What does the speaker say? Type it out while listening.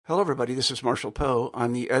Hello, everybody. This is Marshall Poe.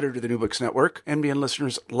 I'm the editor of the New Books Network. NBN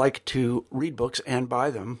listeners like to read books and buy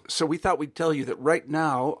them. So we thought we'd tell you that right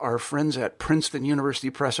now, our friends at Princeton University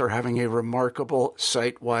Press are having a remarkable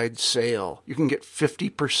site-wide sale. You can get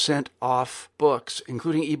 50% off books,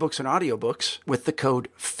 including ebooks and audiobooks, with the code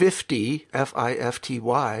 50,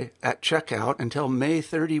 F-I-F-T-Y, at checkout until May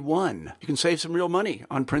 31. You can save some real money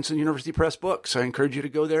on Princeton University Press books. I encourage you to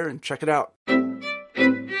go there and check it out.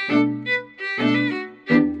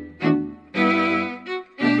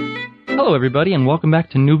 Hello, everybody, and welcome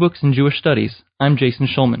back to New Books in Jewish Studies. I'm Jason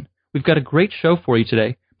Schulman. We've got a great show for you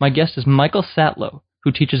today. My guest is Michael Satlow,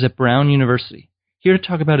 who teaches at Brown University, here to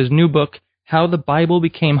talk about his new book, How the Bible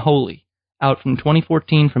Became Holy, out from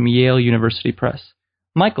 2014 from Yale University Press.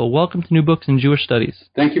 Michael, welcome to New Books in Jewish Studies.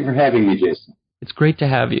 Thank you for having me, Jason. It's great to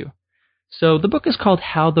have you. So the book is called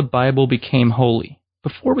How the Bible Became Holy.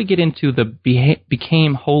 Before we get into the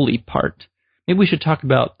became holy part, maybe we should talk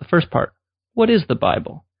about the first part. What is the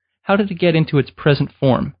Bible? How did it get into its present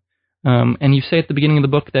form? And you say at the beginning of the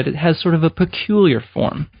book that it has sort of a peculiar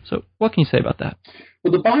form. So what can you say about that?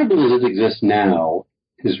 Well, the Bible as it exists now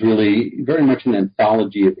is really very much an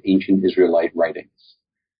anthology of ancient Israelite writings.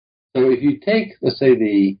 So if you take, let's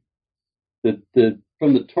say,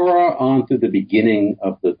 from the Torah on through the beginning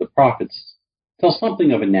of the prophets, tell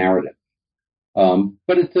something of a narrative.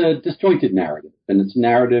 But it's a disjointed narrative, and it's a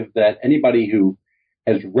narrative that anybody who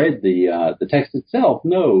has read the text itself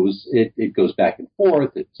knows it goes back and forth.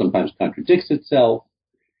 It sometimes contradicts itself.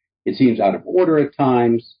 It seems out of order at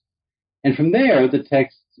times. And from there, the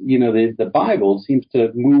text, the Bible seems to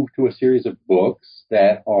move to a series of books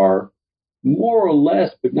that are more or less,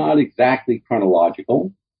 but not exactly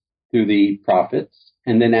chronological through the prophets.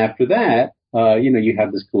 And then after that, you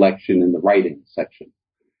have this collection in the writing section.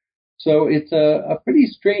 So it's a pretty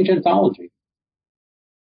strange anthology.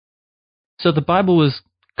 So the Bible was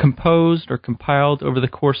composed or compiled over the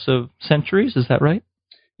course of centuries, is that right?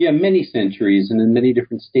 Yeah, many centuries and in many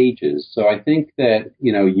different stages. So I think that,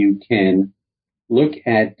 you can look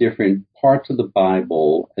at different parts of the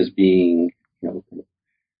Bible as being,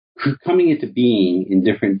 coming into being in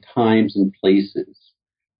different times and places.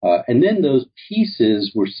 And then those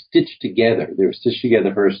pieces were stitched together. They were stitched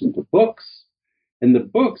together first into books, and the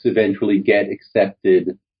books eventually get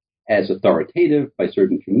accepted as authoritative by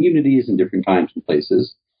certain communities in different times and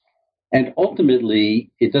places. And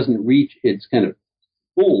ultimately, it doesn't reach its kind of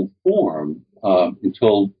full form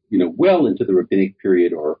until, well into the rabbinic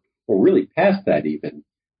period or really past that even,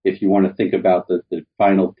 if you want to think about the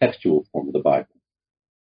final textual form of the Bible.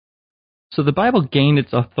 So the Bible gained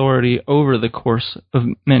its authority over the course of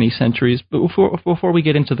many centuries. But before we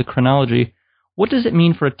get into the chronology, what does it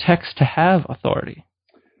mean for a text to have authority?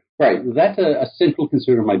 Right. That's a central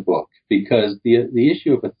concern of my book, because the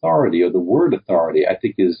issue of authority, or the word authority, I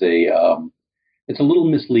think is it's a little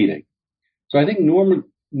misleading. So I think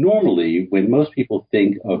normally when most people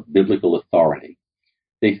think of biblical authority,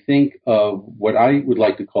 they think of what I would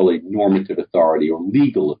like to call a normative authority or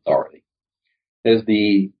legal authority, as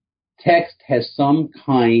the text has some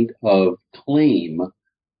kind of claim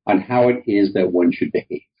on how it is that one should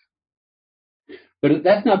behave. But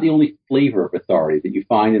that's not the only flavor of authority that you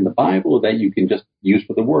find in the Bible, or that you can just use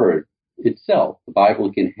for the word itself. The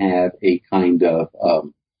Bible can have a kind of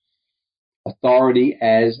authority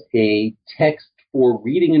as a text for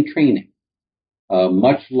reading and training,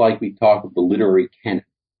 much like we talk of the literary canon.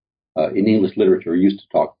 In English literature, we used to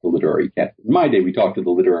talk of the literary canon. In my day, we talked of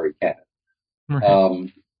the literary canon. Right.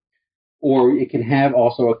 Or it can have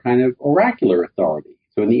also a kind of oracular authority.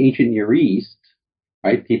 So in the ancient Near East,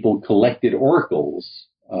 right, people collected oracles,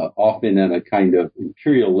 often at a kind of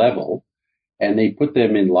imperial level, and they put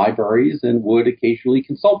them in libraries and would occasionally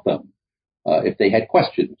consult them if they had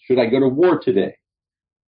questions. Should I go to war today?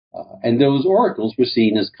 And those oracles were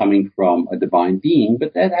seen as coming from a divine being,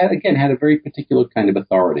 but that had a very particular kind of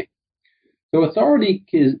authority. So authority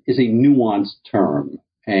is a nuanced term,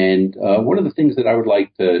 and one of the things that I would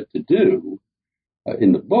like to do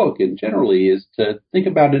in the book and generally is to think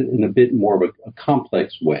about it in a bit more of a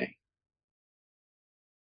complex way.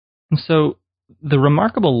 And so the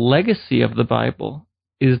remarkable legacy of the Bible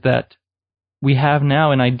is that we have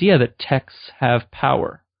now an idea that texts have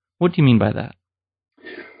power. What do you mean by that?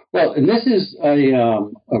 Well, and this is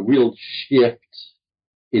a real shift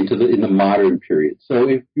in the modern period. So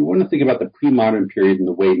if you want to think about the pre-modern period and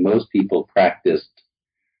the way most people practiced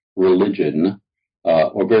religion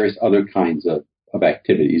or various other kinds of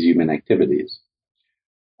activities, human activities,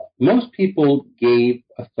 most people gave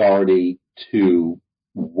authority to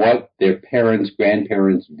what their parents,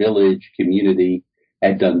 grandparents, village, community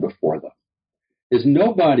had done before them. There's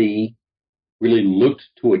nobody really looked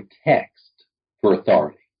to a text for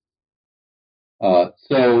authority.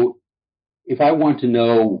 So if I want to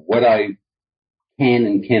know what I can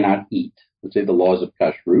and cannot eat, let's say the laws of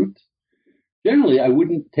kashrut, generally I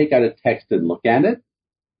wouldn't take out a text and look at it,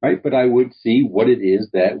 right? But I would see what it is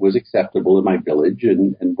that was acceptable in my village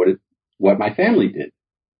and what my family did.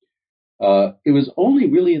 It was only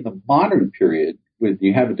really in the modern period, when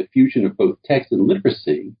you have a diffusion of both text and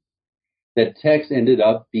literacy, that text ended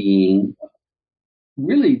up being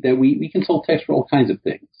really that we consult text for all kinds of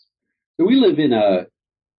things. So we live in a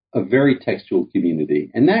very textual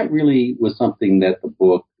community, and that really was something that the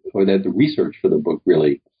book, or that the research for the book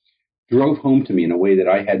really drove home to me in a way that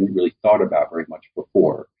I hadn't really thought about very much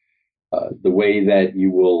before. The way that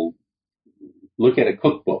you will look at a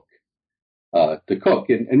cookbook to cook,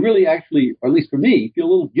 and really actually, or at least for me, feel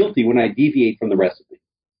a little guilty when I deviate from the recipe.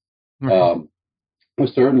 Mm-hmm.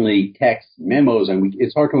 Certainly texts, memos, and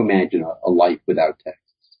it's hard to imagine a life without texts.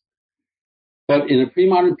 But in a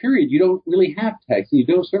pre-modern period, you don't really have text, and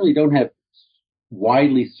you certainly don't have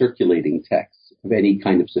widely circulating texts of any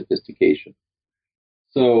kind of sophistication.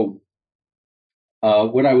 So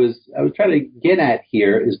what I was trying to get at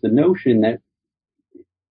here is the notion that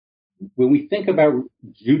when we think about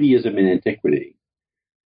Judaism in antiquity,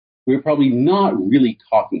 we're probably not really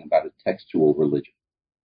talking about a textual religion.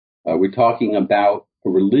 We're talking about a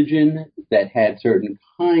religion that had certain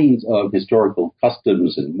kinds of historical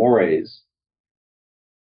customs and mores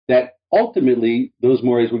that ultimately those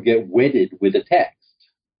mores would get wedded with a text.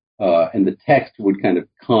 And the text would kind of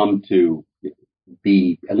come to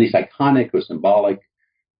be at least iconic or symbolic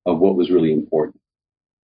of what was really important.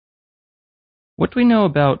 What do we know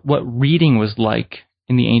about what reading was like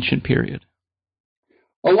in the ancient period?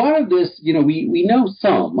 A lot of this, we know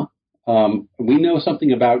some. We know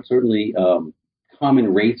something about certainly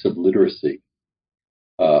common rates of literacy.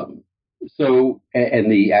 And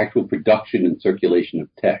the actual production and circulation of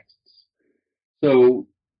texts. So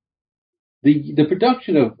the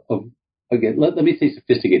production of again, let me say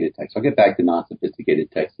sophisticated text. I'll get back to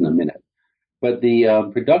non-sophisticated text in a minute. But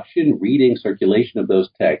the production, reading, circulation of those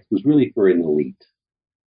texts was really for an elite.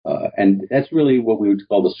 And that's really what we would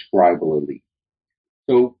call the scribal elite.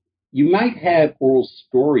 So you might have oral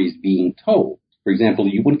stories being told. For example,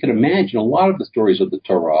 one could imagine a lot of the stories of the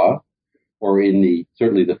Torah, or in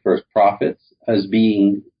certainly the first prophets, as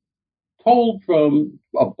being told from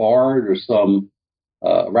a bard or some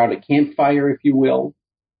around a campfire, if you will,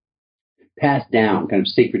 passed down, kind of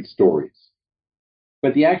sacred stories.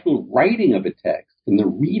 But the actual writing of a text and the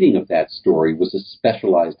reading of that story was a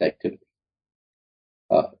specialized activity.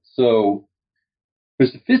 So for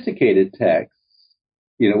sophisticated texts,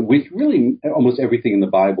 which really almost everything in the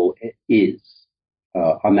Bible is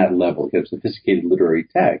on that level, you have sophisticated literary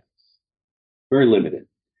texts, very limited.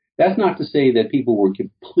 That's not to say that people were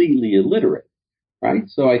completely illiterate, right?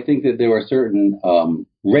 So I think that there are certain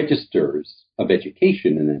registers of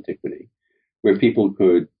education in antiquity where people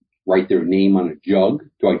could write their name on a jug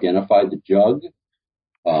to identify the jug,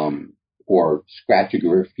 or scratch a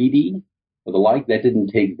graffiti or the like. That didn't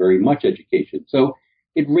take very much education. So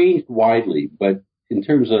it ranged widely, but in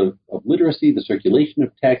terms of literacy, the circulation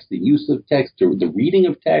of text, the use of text, or the reading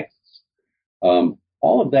of texts,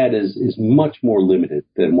 all of that is much more limited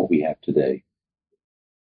than what we have today.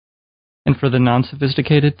 And for the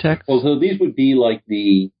non-sophisticated text? Well, so these would be like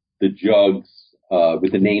the jugs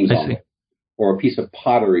with the names on it, or a piece of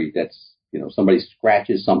pottery that's, somebody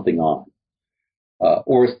scratches something on,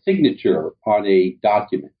 or a signature on a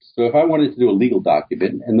document. So if I wanted to do a legal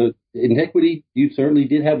document, and in antiquity, you certainly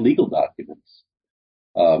did have legal documents.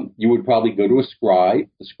 You would probably go to a scribe.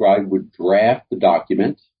 The scribe would draft the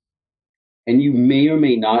document, and you may or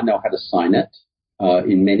may not know how to sign it.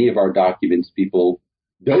 In many of our documents, people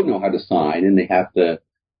don't know how to sign, and they have to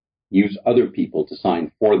use other people to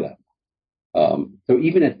sign for them. So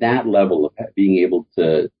even at that level of being able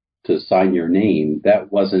to sign your name,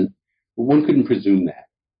 one couldn't presume that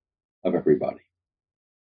of everybody.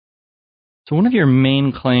 So one of your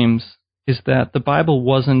main claims is that the Bible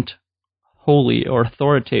wasn't holy or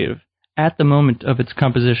authoritative at the moment of its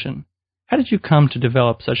composition. How did you come to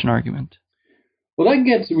develop such an argument? Well, that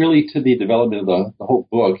gets really to the development of the whole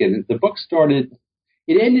book. And the book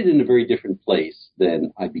it ended in a very different place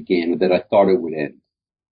than I began, that I thought it would end.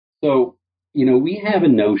 So, we have a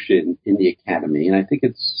notion in the academy, and I think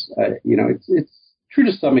it's true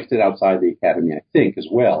to some extent outside the academy, I think, as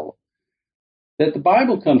well, that the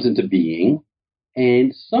Bible comes into being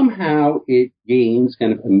and somehow it gains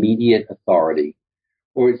kind of immediate authority,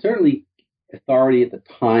 or it's certainly authority at the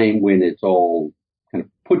time when it's all kind of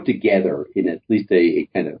put together in at least a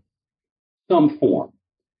kind of some form.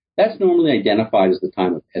 That's normally identified as the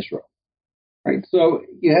time of Ezra. Right? So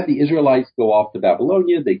you have the Israelites go off to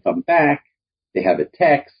Babylonia, they come back, they have a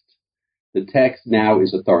text. The text now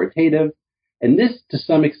is authoritative, and this, to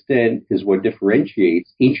some extent, is what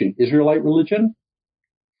differentiates ancient Israelite religion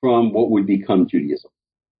from what would become Judaism,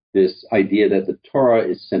 this idea that the Torah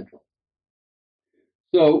is central.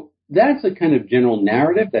 So that's a kind of general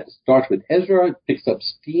narrative that starts with Ezra, picks up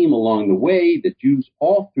steam along the way. The Jews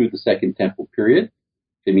all through the Second Temple period,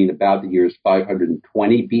 I mean about the years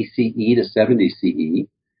 520 BCE to 70 CE,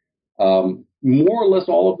 more or less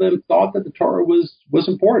all of them thought that the Torah was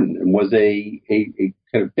important and was a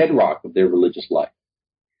kind of bedrock of their religious life.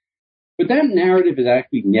 But that narrative has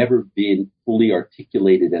actually never been fully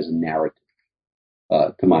articulated as a narrative,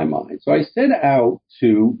 to my mind. So I set out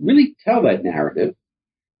to really tell that narrative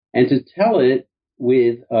and to tell it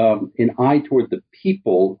with an eye toward the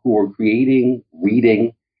people who are creating,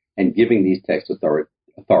 reading, and giving these texts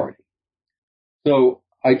authority. So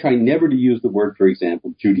I try never to use the word, for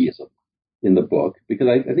example, Judaism in the book, because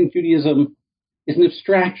I think Judaism is an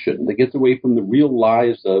abstraction that gets away from the real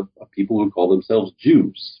lives of people who call themselves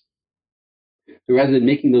Jews. So rather than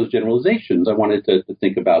making those generalizations, I wanted to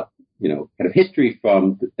think about, kind of history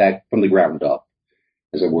from the ground up,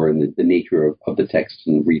 as it were, in the nature of the text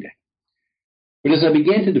and reading. But as I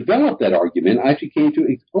began to develop that argument, I actually came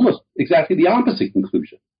to almost exactly the opposite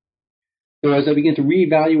conclusion. So as I began to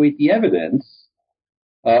reevaluate the evidence,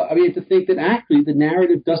 I began to think that actually the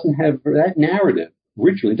narrative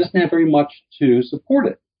originally doesn't have very much to support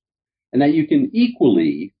it. And that you can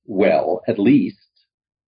equally well, at least,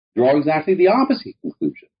 draw exactly the opposite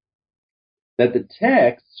conclusion. That the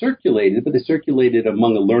text circulated, but they circulated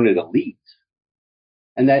among a learned elite.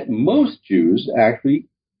 And that most Jews actually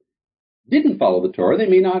didn't follow the Torah. They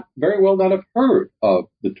may very well not have heard of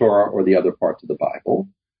the Torah or the other parts of the Bible.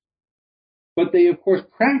 But they, of course,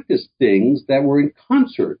 practiced things that were in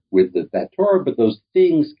concert with that Torah, but those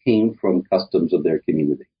things came from customs of their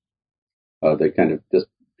community. They're kind of just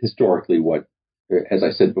historically what, as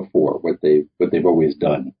I said before, what they've always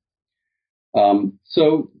done.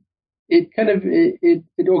 So it kind of it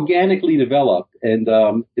organically developed, and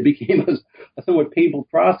it became a somewhat painful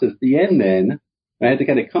process. At the end, then I had to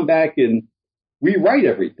kind of come back and rewrite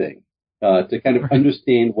everything to kind of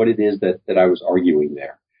understand what it is that I was arguing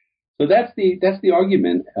there. So that's the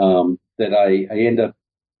argument that I end up,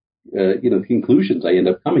 the conclusions I end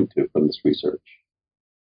up coming to from this research.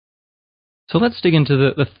 So let's dig into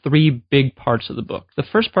the three big parts of the book. The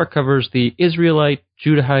first part covers the Israelite,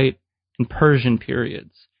 Judahite, and Persian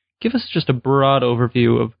periods. Give us just a broad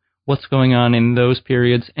overview of what's going on in those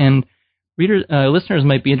periods, and listeners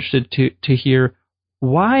might be interested to hear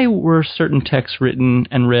why were certain texts written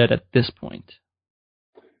and read at this point.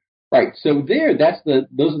 Right. So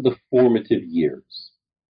those are the formative years.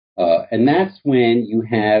 And that's when you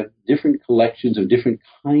have different collections of different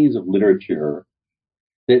kinds of literature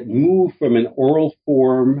that move from an oral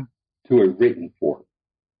form to a written form.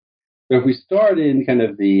 So if we start in kind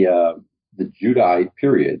of the Judahite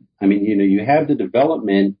period, I mean, you have the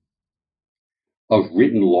development of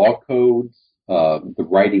written law codes, the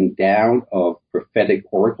writing down of prophetic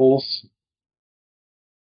oracles,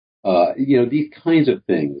 these kinds of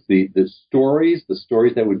things, the stories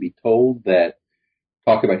that would be told that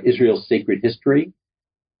talk about Israel's sacred history,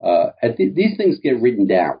 these things get written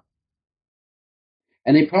down.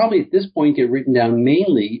 And they probably at this point get written down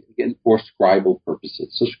mainly, again, for scribal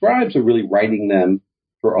purposes. So scribes are really writing them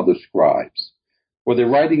for other scribes, or they're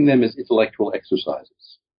writing them as intellectual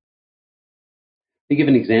exercises. To give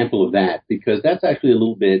an example of that, because that's actually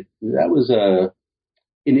that was an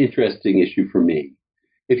interesting issue for me.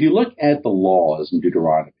 If you look at the laws in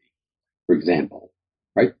Deuteronomy, for example,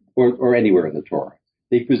 right, or anywhere in the Torah,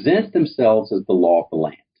 they present themselves as the law of the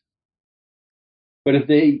land. But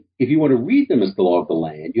if you want to read them as the law of the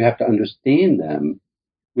land, you have to understand them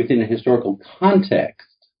within a historical context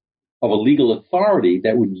of a legal authority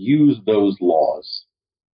that would use those laws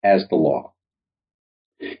as the law.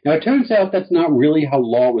 Now, it turns out that's not really how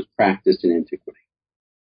law was practiced in antiquity.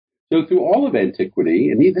 So through all of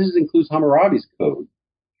antiquity, and this includes Hammurabi's code,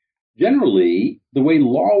 generally, the way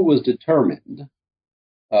law was determined,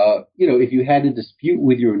 if you had a dispute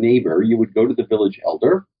with your neighbor, you would go to the village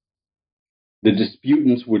elder. The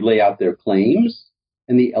disputants would lay out their claims,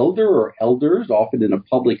 and the elder or elders, often in a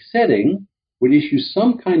public setting, would issue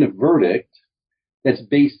some kind of verdict that's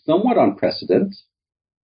based somewhat on precedent,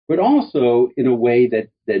 but also in a way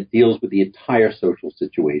that deals with the entire social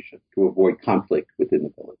situation to avoid conflict within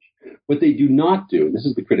the village. What they do not do, and this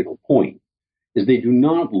is the critical point, is they do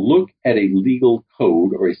not look at a legal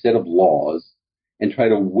code or a set of laws and try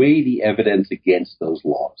to weigh the evidence against those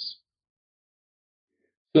laws.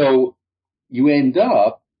 So you end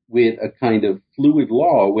up with a kind of fluid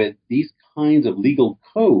law with these kinds of legal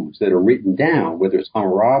codes that are written down, whether it's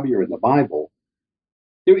Hammurabi or in the Bible.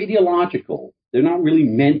 They're ideological. They're not really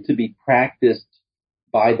meant to be practiced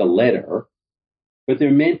by the letter, but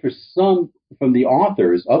they're meant for some, from the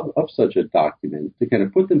authors of such a document, to kind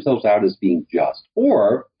of put themselves out as being just,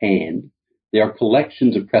 and they are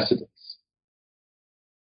collections of precedents.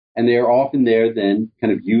 And they are often there then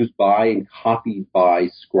kind of used by and copied by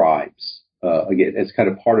scribes, again, as kind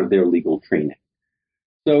of part of their legal training.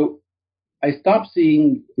 So I stopped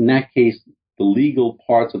seeing, in that case, the legal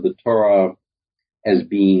parts of the Torah as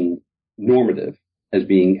being normative, as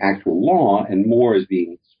being actual law, and more as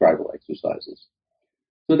being scribal exercises.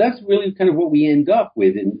 So that's really kind of what we end up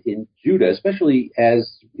with in Judah, especially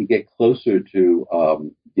as we get closer to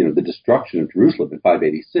the destruction of Jerusalem in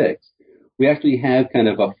 586. We actually have kind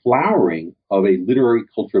of a flowering of a literary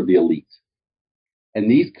culture of the elite. And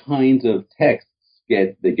these kinds of texts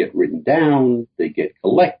get written down, they get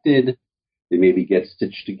collected, they maybe get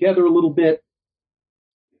stitched together a little bit.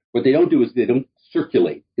 What they don't do is they don't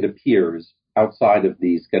circulate, it appears, outside of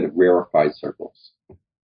these kind of rarefied circles.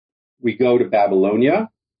 We go to Babylonia,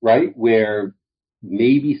 right, where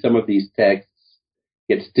maybe some of these texts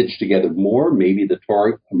get stitched together more. Maybe the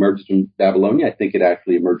Torah emerges from Babylonia. I think it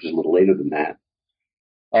actually emerges a little later than that.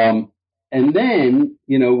 And then,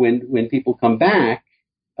 when people come back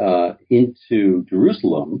into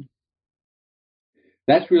Jerusalem,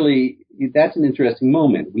 that's an interesting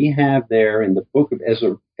moment. We have there in the book of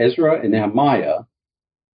Ezra and Nehemiah,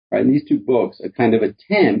 right, in these two books, a kind of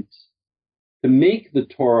attempt to make the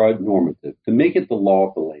Torah normative, to make it the law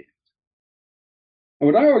of the land.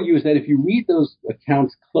 And what I argue is that if you read those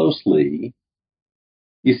accounts closely,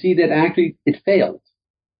 you see that actually it failed.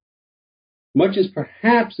 Much as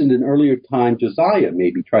perhaps in an earlier time, Josiah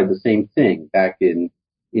maybe tried the same thing back in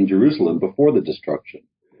Jerusalem before the destruction.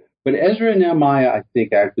 But Ezra and Nehemiah, I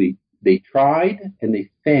think actually they tried and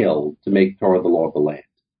they failed to make Torah the law of the land.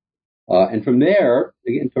 And from there,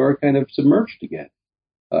 again, Torah kind of submerged again.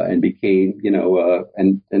 And became,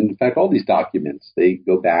 and in fact, all these documents, they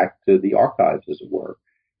go back to the archives, as it were,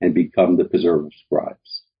 and become the preserve of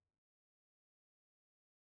scribes.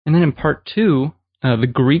 And then in part two, the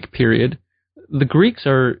Greek period, the Greeks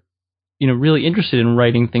are, really interested in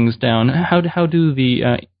writing things down. How do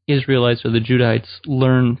the Israelites or the Judahites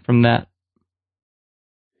learn from that?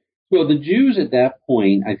 Well, the Jews at that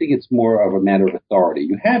point, I think it's more of a matter of authority.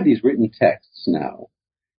 You have these written texts now.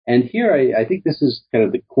 And here, I think this is kind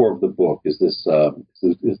of the core of the book, is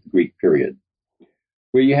the Greek period,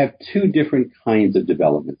 where you have two different kinds of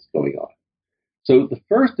developments going on. So the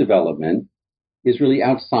first development is really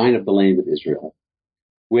outside of the land of Israel.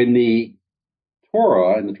 When the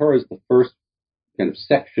Torah, and the Torah is the first kind of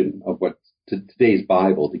section of what's today's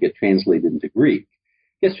Bible to get translated into Greek,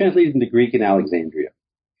 gets translated into Greek in Alexandria.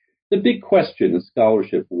 The big question in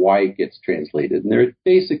scholarship, why it gets translated, and there are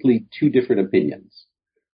basically two different opinions.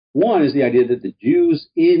 One is the idea that the Jews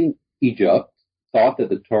in Egypt thought that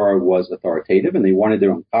the Torah was authoritative and they wanted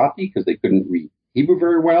their own copy because they couldn't read Hebrew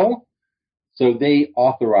very well. So they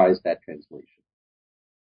authorized that translation.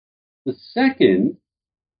 The second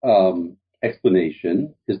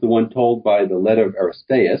explanation is the one told by the letter of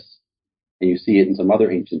Aristeas, and you see it in some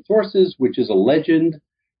other ancient sources, which is a legend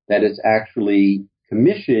that is actually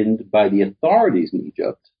commissioned by the authorities in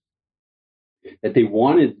Egypt, that they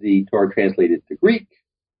wanted the Torah translated to Greek.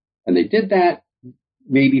 And they did that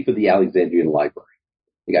maybe for the Alexandrian library.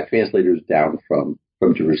 They got translators down from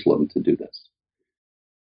Jerusalem to do this.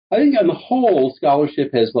 I think on the whole,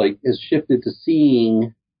 scholarship has shifted to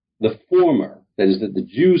seeing the former, that is that the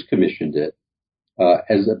Jews commissioned it,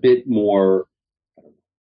 as a bit more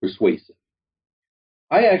persuasive.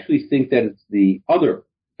 I actually think that it's the other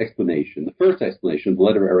explanation, the first explanation, the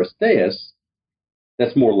letter of Aristeas,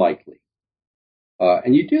 that's more likely.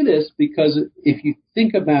 And you do this because if you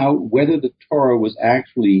think about whether the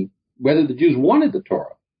Jews wanted the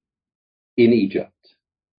Torah in Egypt,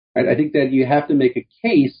 right, I think that you have to make a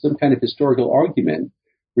case, some kind of historical argument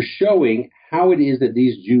for showing how it is that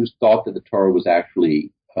these Jews thought that the Torah was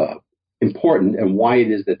actually important and why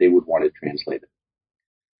it is that they would want it translated.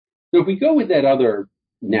 So if we go with that other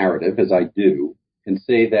narrative, as I do, and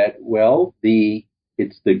say that, well,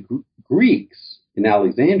 it's the Greeks in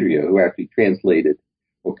Alexandria who actually translated,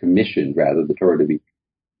 or commissioned rather, the Torah to be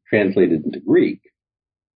translated into Greek.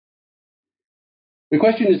 The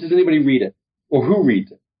question is, does anybody read it? Or who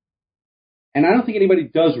reads it? And I don't think anybody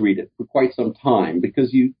does read it for quite some time,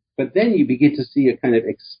 but then you begin to see a kind of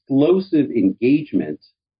explosive engagement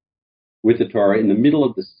with the Torah in the middle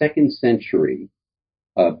of the 2nd century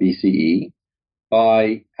BCE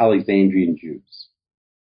by Alexandrian Jews.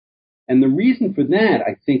 And the reason for that,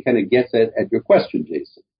 I think, kind of gets at your question,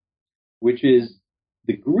 Jason, which is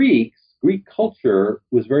the Greek culture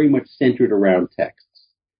was very much centered around texts,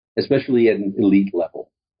 especially at an elite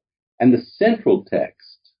level. And the central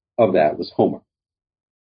text of that was Homer.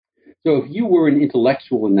 So if you were an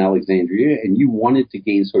intellectual in Alexandria and you wanted to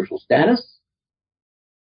gain social status,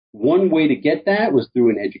 one way to get that was through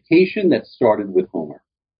an education that started with Homer.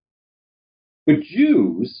 But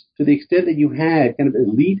Jews, to the extent that you had kind of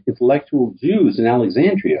elite intellectual Jews in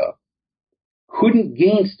Alexandria, couldn't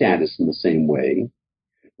gain status in the same way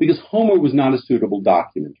because Homer was not a suitable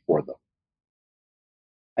document for them.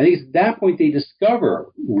 I think it's at that point they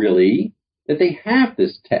discover, really, that they have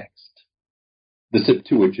this text, the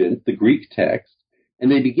Septuagint, the Greek text,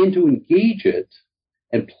 and they begin to engage it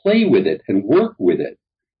and play with it and work with it,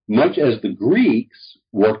 much as the Greeks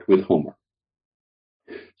worked with Homer.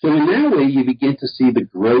 So in that way, you begin to see the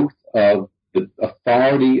growth of the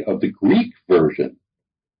authority of the Greek version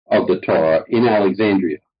of the Torah in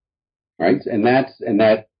Alexandria, right? And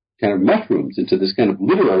that kind of mushrooms into this kind of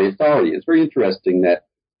literary authority. It's very interesting that,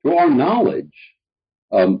 to our knowledge,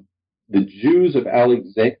 the Jews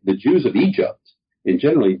of Egypt, in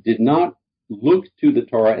generally, did not look to the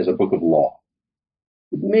Torah as a book of law,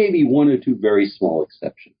 with maybe one or two very small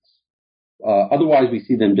exceptions. Otherwise, we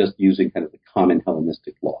see them just using kind of the common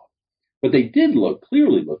Hellenistic law. But they did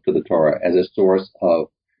clearly look to the Torah as a source of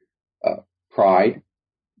pride,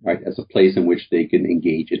 right, as a place in which they can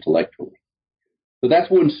engage intellectually. So that's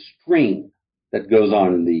one strain that goes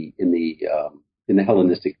on in the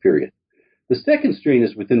Hellenistic period. The second strain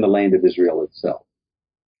is within the land of Israel itself.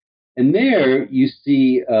 And there you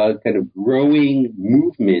see a kind of growing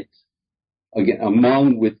movement, again,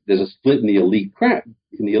 there's a split in the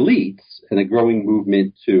elites, and a growing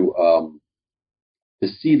movement to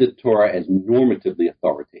see the Torah as normatively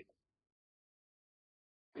authoritative.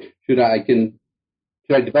 Should I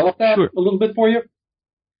develop that Sure. a little bit for you?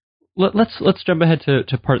 Let's jump ahead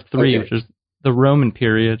to part 3, Okay. which is the Roman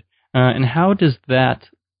period, and how does that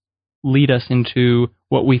lead us into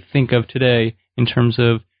what we think of today in terms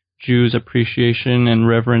of Jews' appreciation and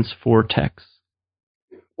reverence for texts?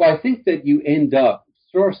 Well, I think that you end up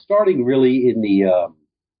starting really in the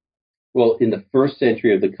 1st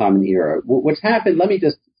century of the Common Era. What's happened, let me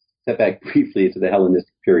just step back briefly into the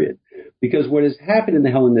Hellenistic period, because what has happened in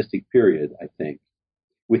the Hellenistic period, I think,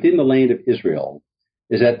 within the land of Israel,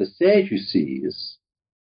 is that the Sadducees,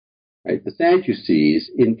 right,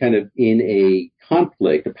 in a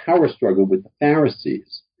conflict, a power struggle with the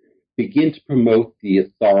Pharisees, begin to promote the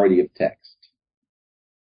authority of text.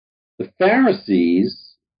 The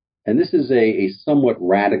Pharisees, and this is a somewhat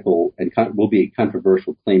radical and will be a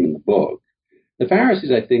controversial claim in the book, the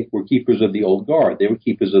Pharisees, I think, were keepers of the old guard. They were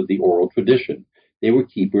keepers of the oral tradition. They were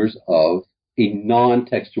keepers of a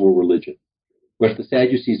non-textual religion, whereas the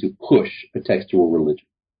Sadducees who push a textual religion.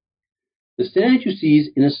 The Sadducees,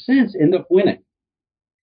 in a sense, end up winning.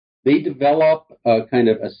 They develop a kind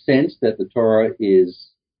of a sense that the Torah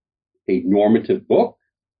is a normative book,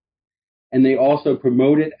 and they also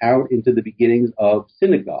promote it out into the beginnings of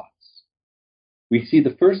synagogues. We see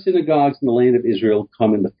the first synagogues in the land of Israel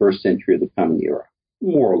come in the 1st century of the Common Era,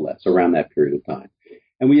 more or less, around that period of time.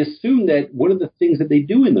 And we assume that one of the things that they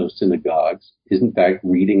do in those synagogues is, in fact,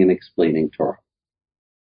 reading and explaining Torah.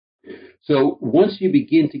 So once you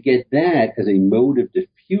begin to get that as a mode of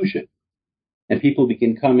diffusion, and people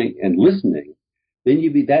begin coming and listening, then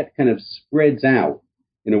that kind of spreads out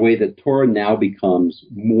in a way that Torah now becomes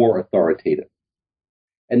more authoritative.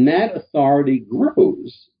 And that authority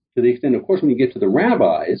grows to the extent, of course, when you get to the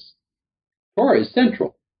rabbis, Torah is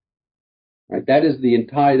central. Right? That is the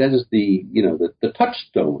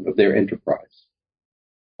touchstone of their enterprise.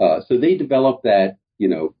 So they develop that,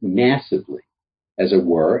 massively, as it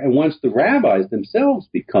were. And once the rabbis themselves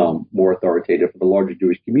become more authoritative for the larger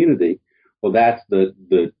Jewish community, well, that's the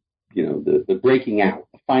breaking out,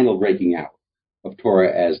 the final breaking out of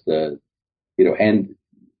Torah as and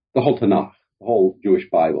the whole Tanakh, the whole Jewish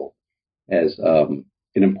Bible, as an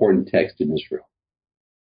important text in Israel.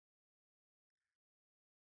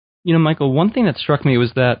 Michael, one thing that struck me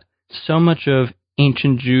was that so much of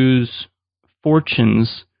ancient Jews'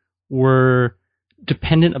 fortunes were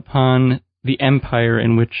dependent upon the empire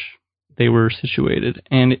in which they were situated,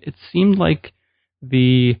 and it seemed like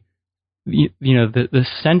the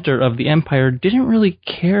center of the empire didn't really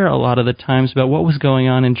care a lot of the times about what was going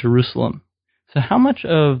on in Jerusalem. So how much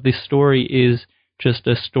of the story is just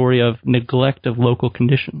a story of neglect of local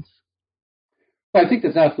conditions? Well, I think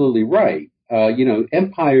that's absolutely right.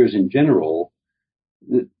 empires in general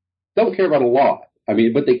don't care about a lot. I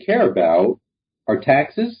mean, what they care about are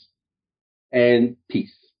taxes and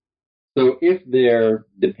peace. So if their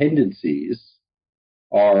dependencies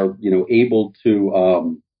are, able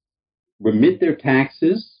to remit their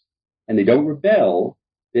taxes and they don't rebel,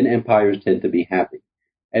 then empires tend to be happy.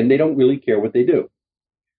 And they don't really care what they do.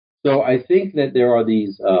 So I think that there are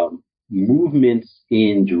these movements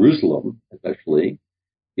in Jerusalem, especially,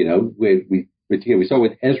 where we saw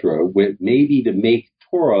with Ezra, where maybe to make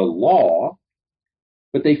Torah law,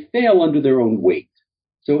 but they fail under their own weight.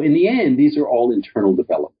 So in the end, these are all internal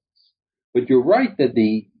developments. But you're right that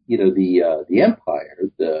the empire,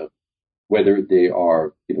 whether they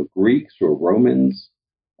are Greeks or Romans,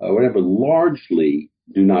 whatever, largely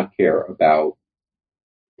do not care about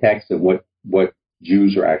text and what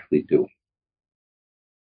Jews are actually doing.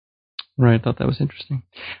 Right, I thought that was interesting.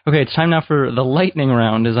 Okay, it's time now for the lightning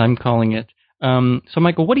round, as I'm calling it. So,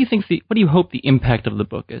 Michael, what do you hope the impact of the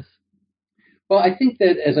book is? Well, I think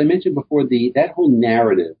that, as I mentioned before, that whole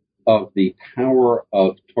narrative of the power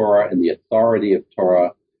of Torah and the authority of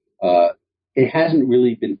Torah, it hasn't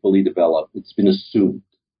really been fully developed. It's been assumed.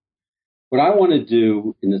 What I want to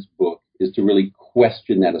do in this book is to really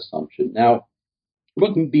question that assumption. Now, the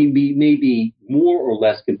book may be more or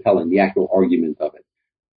less compelling, the actual argument of it.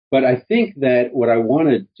 But I think that what I want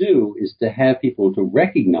to do is to have people to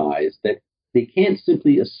recognize that they can't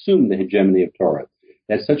simply assume the hegemony of Torah,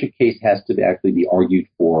 that such a case has to actually be argued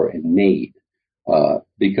for and made,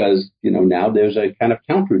 because, now there's a kind of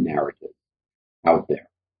counter-narrative out there.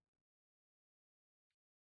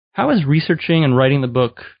 How has researching and writing the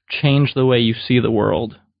book changed the way you see the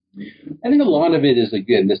world? I think a lot of it is,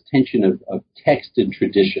 again, this tension of text and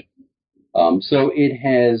tradition. So it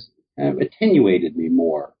has attenuated me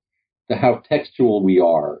more to how textual we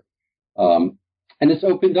are. And it's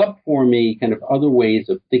opened up for me kind of other ways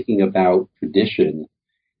of thinking about tradition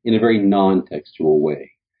in a very non-textual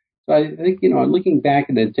way. So I think, looking back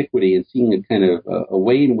at antiquity and seeing a kind of a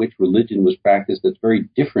way in which religion was practiced that's very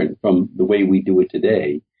different from the way we do it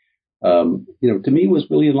today, to me was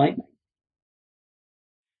really enlightening.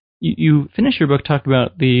 You finish your book talking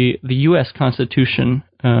about the U.S. Constitution.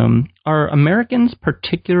 Are Americans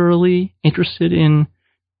particularly interested in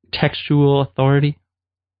textual authority?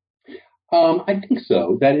 I think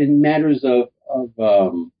so. That in matters of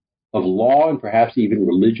law and perhaps even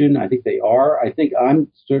religion, I think they are. I think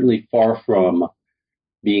I'm certainly far from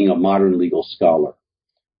being a modern legal scholar.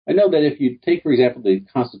 I know that if you take, for example, the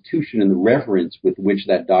Constitution and the reverence with which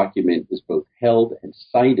that document is both held and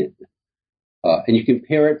cited, and you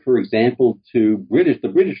compare it, for example, to the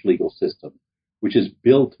British legal system, which is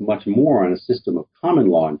built much more on a system of common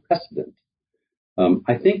law and precedent,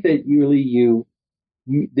 I think that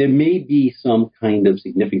there may be some kind of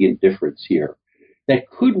significant difference here that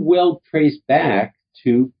could well trace back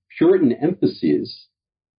to Puritan emphasis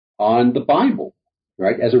on the Bible,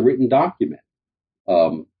 right, as a written document.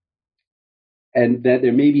 And that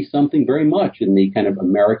there may be something very much in the kind of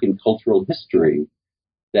American cultural history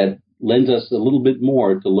that lends us a little bit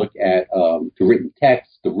more to look at to written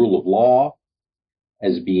text, the rule of law,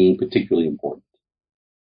 as being particularly important.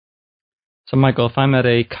 So, Michael, if I'm at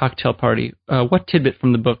a cocktail party, what tidbit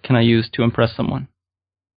from the book can I use to impress someone?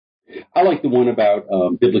 I like the one about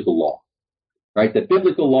biblical law, right? That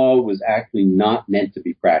biblical law was actually not meant to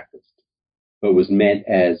be practiced, but was meant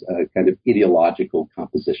as a kind of ideological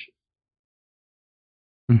composition.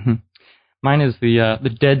 Mm-hmm. Mine is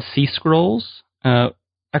the Dead Sea Scrolls.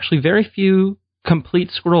 Actually, very few complete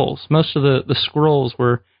scrolls. Most of the scrolls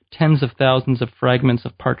were tens of thousands of fragments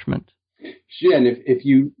of parchment. Yeah, and if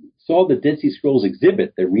you saw the Dead Sea Scrolls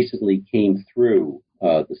exhibit that recently came through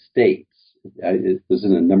the States, it was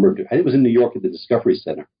in I think it was in New York at the Discovery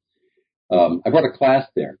Center. I brought a class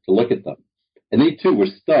there to look at them. And they, too, were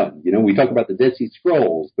stunned. We talk about the Dead Sea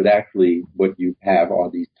Scrolls, but actually what you have are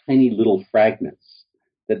these tiny little fragments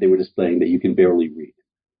that they were displaying that you can barely read.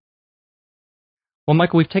 Well,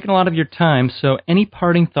 Michael, we've taken a lot of your time, so any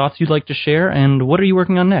parting thoughts you'd like to share, and what are you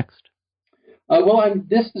working on next?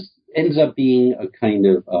 This ends up being a kind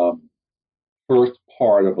of first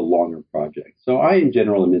part of a longer project. So I, in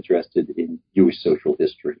general, am interested in Jewish social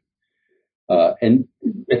history, and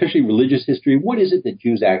especially religious history. What is it that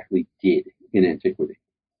Jews actually did in antiquity?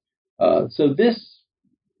 So this,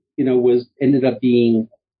 ended up being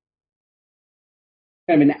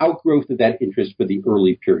kind of an outgrowth of that interest for the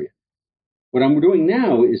early period. What I'm doing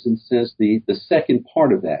now is, in a sense, the second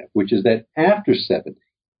part of that, which is that after 70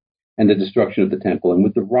 and the destruction of the temple, and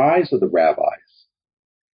with the rise of the rabbis,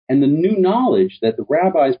 and the new knowledge that the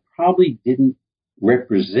rabbis probably didn't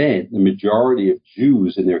represent the majority of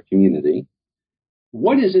Jews in their community,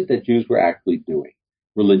 what is it that Jews were actually doing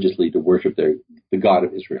religiously to worship the God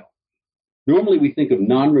of Israel? Normally we think of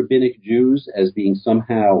non-rabbinic Jews as being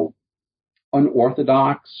somehow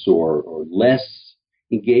unorthodox or less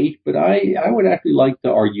engaged, but I would actually like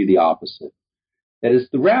to argue the opposite. That is,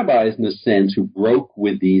 the rabbis, in a sense, who broke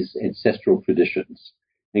with these ancestral traditions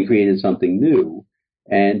and created something new,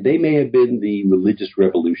 and they may have been the religious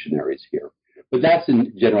revolutionaries here. But that's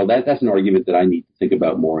in general, that's an argument that I need to think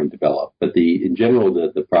about more and develop. But in general,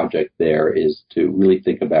 the project there is to really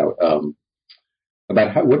think about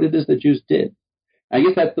what it is that Jews did. I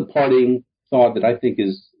guess that's the parting thought that I think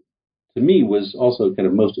to me, was also kind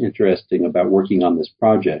of most interesting about working on this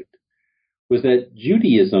project, was that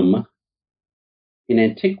Judaism in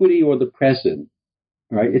antiquity or the present,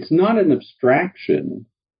 right? It's not an abstraction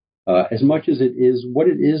as much as it is what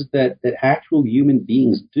it is that actual human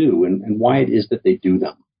beings do and why it is that they do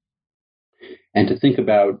them. And to think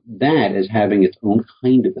about that as having its own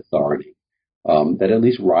kind of authority that at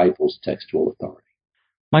least rivals textual authority.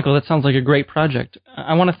 Michael, that sounds like a great project.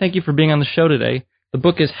 I want to thank you for being on the show today. The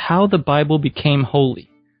book is How the Bible Became Holy.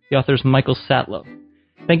 The author is Michael Satlow.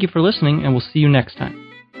 Thank you for listening, and we'll see you next time.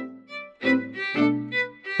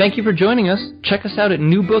 Thank you for joining us. Check us out at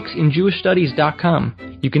newbooksinjewishstudies.com.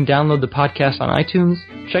 You can download the podcast on iTunes,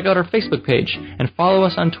 check out our Facebook page, and follow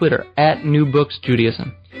us on Twitter at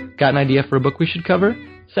NewBooksJudaism. Got an idea for a book we should cover?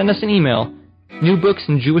 Send us an email,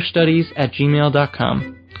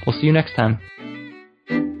 newbooksinjewishstudies@gmail.com. We'll see you next time.